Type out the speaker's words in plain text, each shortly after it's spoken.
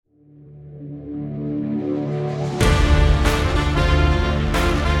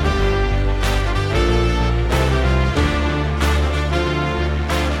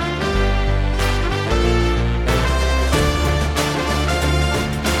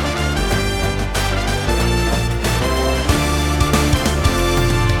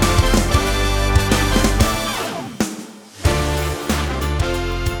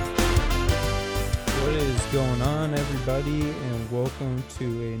welcome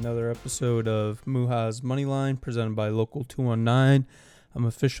to another episode of Muha's Moneyline presented by Local 219. I'm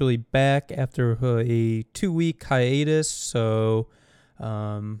officially back after a 2-week hiatus, so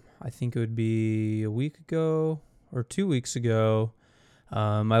I think it would be a week ago or 2 weeks ago.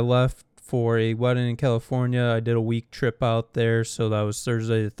 I left for a wedding in California. I did a week trip out there, so that was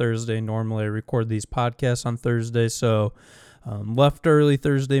Thursday to Thursday. Normally I record these podcasts on Thursday, so left early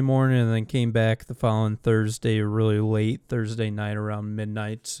Thursday morning and then came back the following Thursday, really late Thursday night around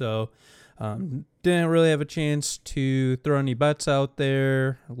midnight. So didn't really have a chance to throw any bets out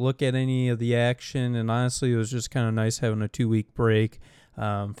there, look at any of the action, and honestly it was just kind of nice having a 2-week break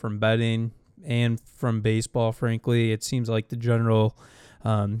from betting and from baseball. Frankly, it seems like the general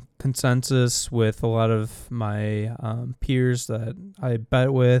consensus with a lot of my peers that I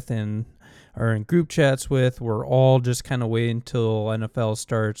bet with and are in group chats with, we're all just kind of waiting until NFL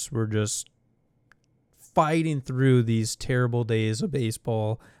starts. We're just fighting through these terrible days of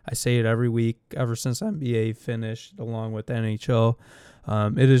baseball. I say it every week ever since NBA finished along with NHL.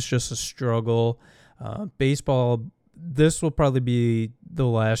 It is just a struggle. Baseball, this will probably be the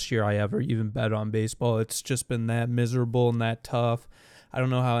last year I ever even bet on baseball. It's just been that miserable and that tough. I don't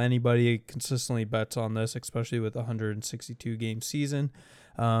know how anybody consistently bets on this, especially with a 162-game season.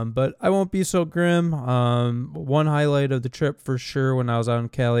 But I won't be so grim. One highlight of the trip for sure, when I was out in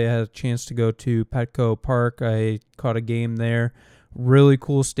Cali, I had a chance to go to Petco Park. I caught a game there. Really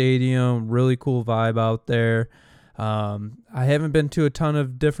cool stadium, really cool vibe out there. I haven't been to a ton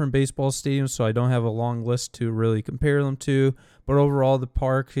of different baseball stadiums, so I don't have a long list to really compare them to. But overall, the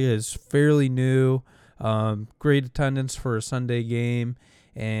park is fairly new. Great attendance for a Sunday game.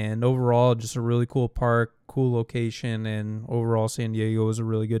 And overall, just a really cool park, cool location, and overall San Diego was a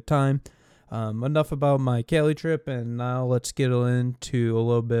really good time. Enough about my Cali trip, and now let's get into a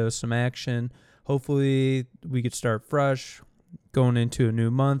little bit of some action. Hopefully, we could start fresh, going into a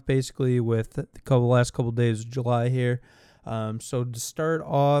new month, basically, with the last couple days of July here. So to start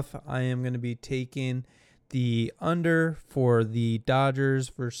off, I am going to be taking the under for the Dodgers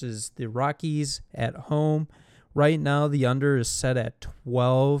versus the Rockies at home. Right now, the under is set at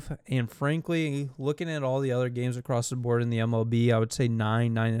 12, and frankly, looking at all the other games across the board in the MLB, I would say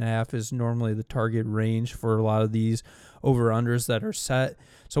 9.5 is normally the target range for a lot of these over-unders that are set.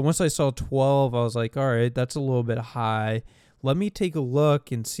 So once I saw 12, I was like, all right, that's a little bit high. Let me take a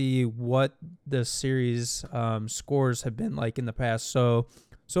look and see what the series scores have been like in the past. So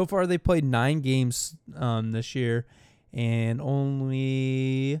far, they played 9 games this year, and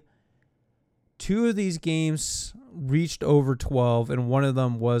only 2 of these games reached over 12, and one of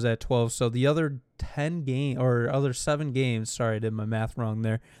them was at 12. So the other 7 games, sorry, I did my math wrong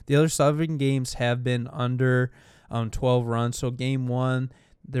there. The other 7 games have been under 12 runs. So game 1,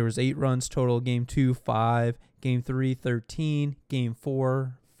 there was 8 runs total. Game 2, 5. Game 3, 13. Game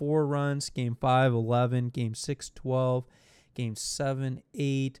 4, 4 runs. Game 5, 11. Game 6, 12. Game 7,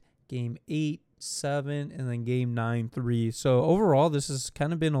 8. Game 8, 7, and then game 9, 3. So overall, this has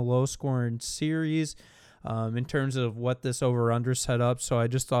kind of been a low-scoring series in terms of what this over-under set up. So I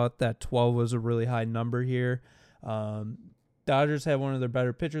just thought that 12 was a really high number here. Dodgers have one of their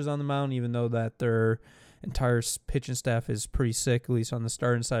better pitchers on the mound, even though that their entire pitching staff is pretty sick, at least on the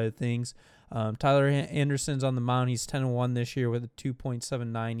starting side of things. Tyler Anderson's on the mound. He's 10-1 this year with a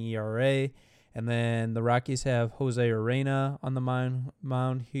 2.79 ERA. And then the Rockies have Jose Urena on the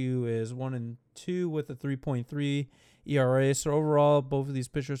mound, who is 1-2 with a 3.3 ERA. So overall, both of these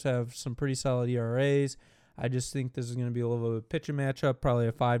pitchers have some pretty solid ERAs. I just think this is going to be a little bit of a pitching matchup, probably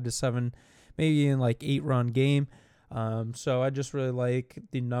a 5-7, maybe in like 8-run game. So I just really like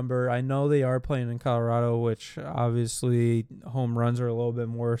the number. I know they are playing in Colorado, which obviously home runs are a little bit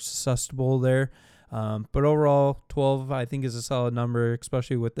more susceptible there. But overall, 12 I think is a solid number,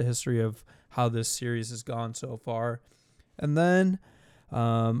 especially with the history of how this series has gone so far. And then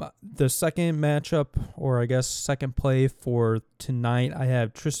the second matchup, or I guess second play for tonight, I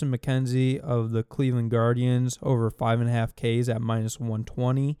have Triston McKenzie of the Cleveland Guardians over 5.5 Ks at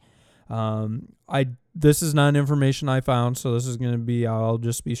 -120. This is not information I found, so this is going to be, I'll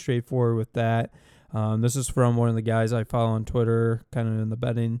just be straightforward with that. This is from one of the guys I follow on Twitter, kind of in the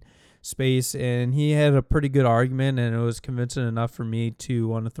betting space, and he had a pretty good argument, and it was convincing enough for me to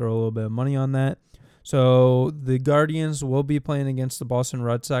want to throw a little bit of money on that. So the Guardians will be playing against the Boston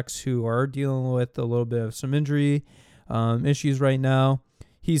Red Sox, who are dealing with a little bit of some injury issues right now.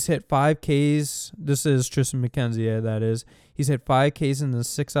 He's hit 5 Ks. This is Triston McKenzie, that is. He's hit 5 Ks in the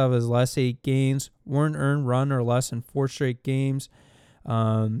 6 out of his last 8 games. 1 earned run or less in 4 straight games.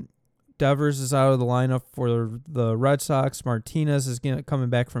 Devers is out of the lineup for the Red Sox. Martinez is coming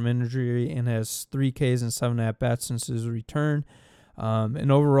back from injury and has 3 Ks and 7 at-bats since his return.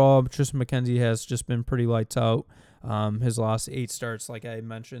 And overall, Tristan McKenzie has just been pretty lights out. His last 8 starts, like I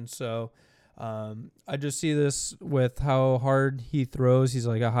mentioned. So I just see this with how hard he throws. He's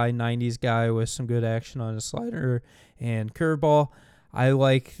like a high 90s guy with some good action on his slider and curveball. I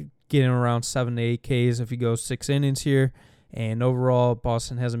like getting around 7 to 8 Ks if he goes 6 innings here. And overall,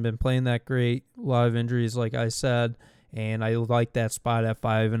 Boston hasn't been playing that great. A lot of injuries, like I said. And I like that spot at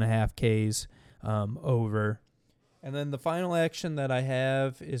 5.5 Ks over. And then the final action that I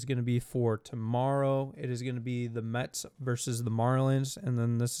have is going to be for tomorrow. It is going to be the Mets versus the Marlins. And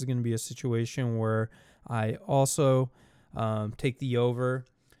then this is going to be a situation where I also take the over.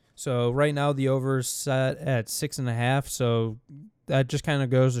 So right now the over is set at 6.5. So that just kind of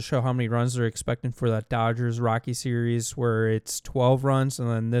goes to show how many runs they're expecting for that Dodgers-Rocky series where it's 12 runs. And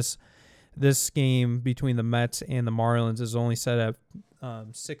then this game between the Mets and the Marlins is only set at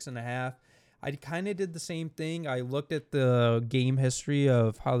 6.5. I kind of did the same thing. I looked at the game history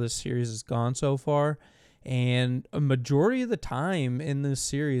of how this series has gone so far, and a majority of the time in this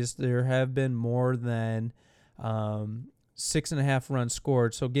series, there have been more than 6.5 runs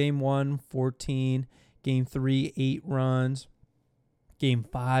scored. So game 1, 14, game 3, 8 runs, game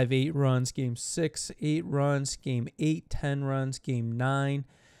 5, 8 runs, game 6, 8 runs, game 8, 10 runs, game 9,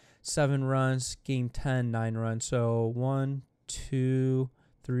 7 runs, game 10, 9 runs. So 1, 2,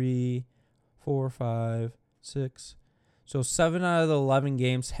 3, 4, 5, 6. So 7 out of the 11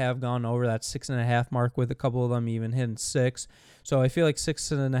 games have gone over that 6.5 mark, with a couple of them even hitting 6. So I feel like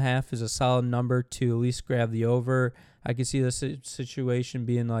 6.5 is a solid number to at least grab the over. I can see this situation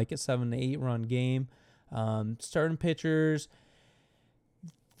being like a 7 to 8 run game. Starting pitchers,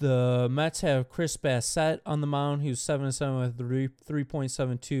 the Mets have Chris Bassett on the mound, who's 7-7 with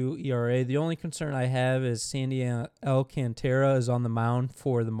 3.72 ERA. The only concern I have is Sandy Alcantara is on the mound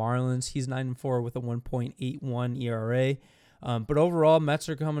for the Marlins. He's 9-4 with a 1.81 ERA. But overall, Mets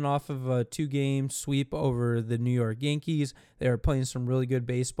are coming off of a 2-game sweep over the New York Yankees. They are playing some really good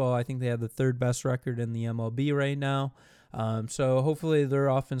baseball. I think they have the 3rd best record in the MLB right now. So hopefully their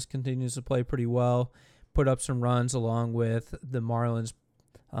offense continues to play pretty well, put up some runs along with the Marlins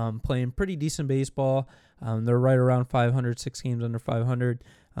playing pretty decent baseball. They're right around 500, 6 games under 500.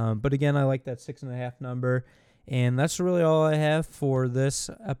 But again, I like that 6.5 number. And that's really all I have for this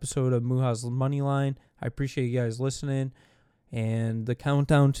episode of Muha's Moneyline. I appreciate you guys listening. And the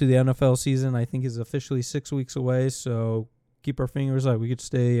countdown to the NFL season, I think, is officially 6 weeks away. So keep our fingers up. We could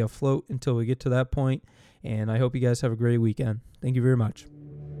stay afloat until we get to that point. And I hope you guys have a great weekend. Thank you very much.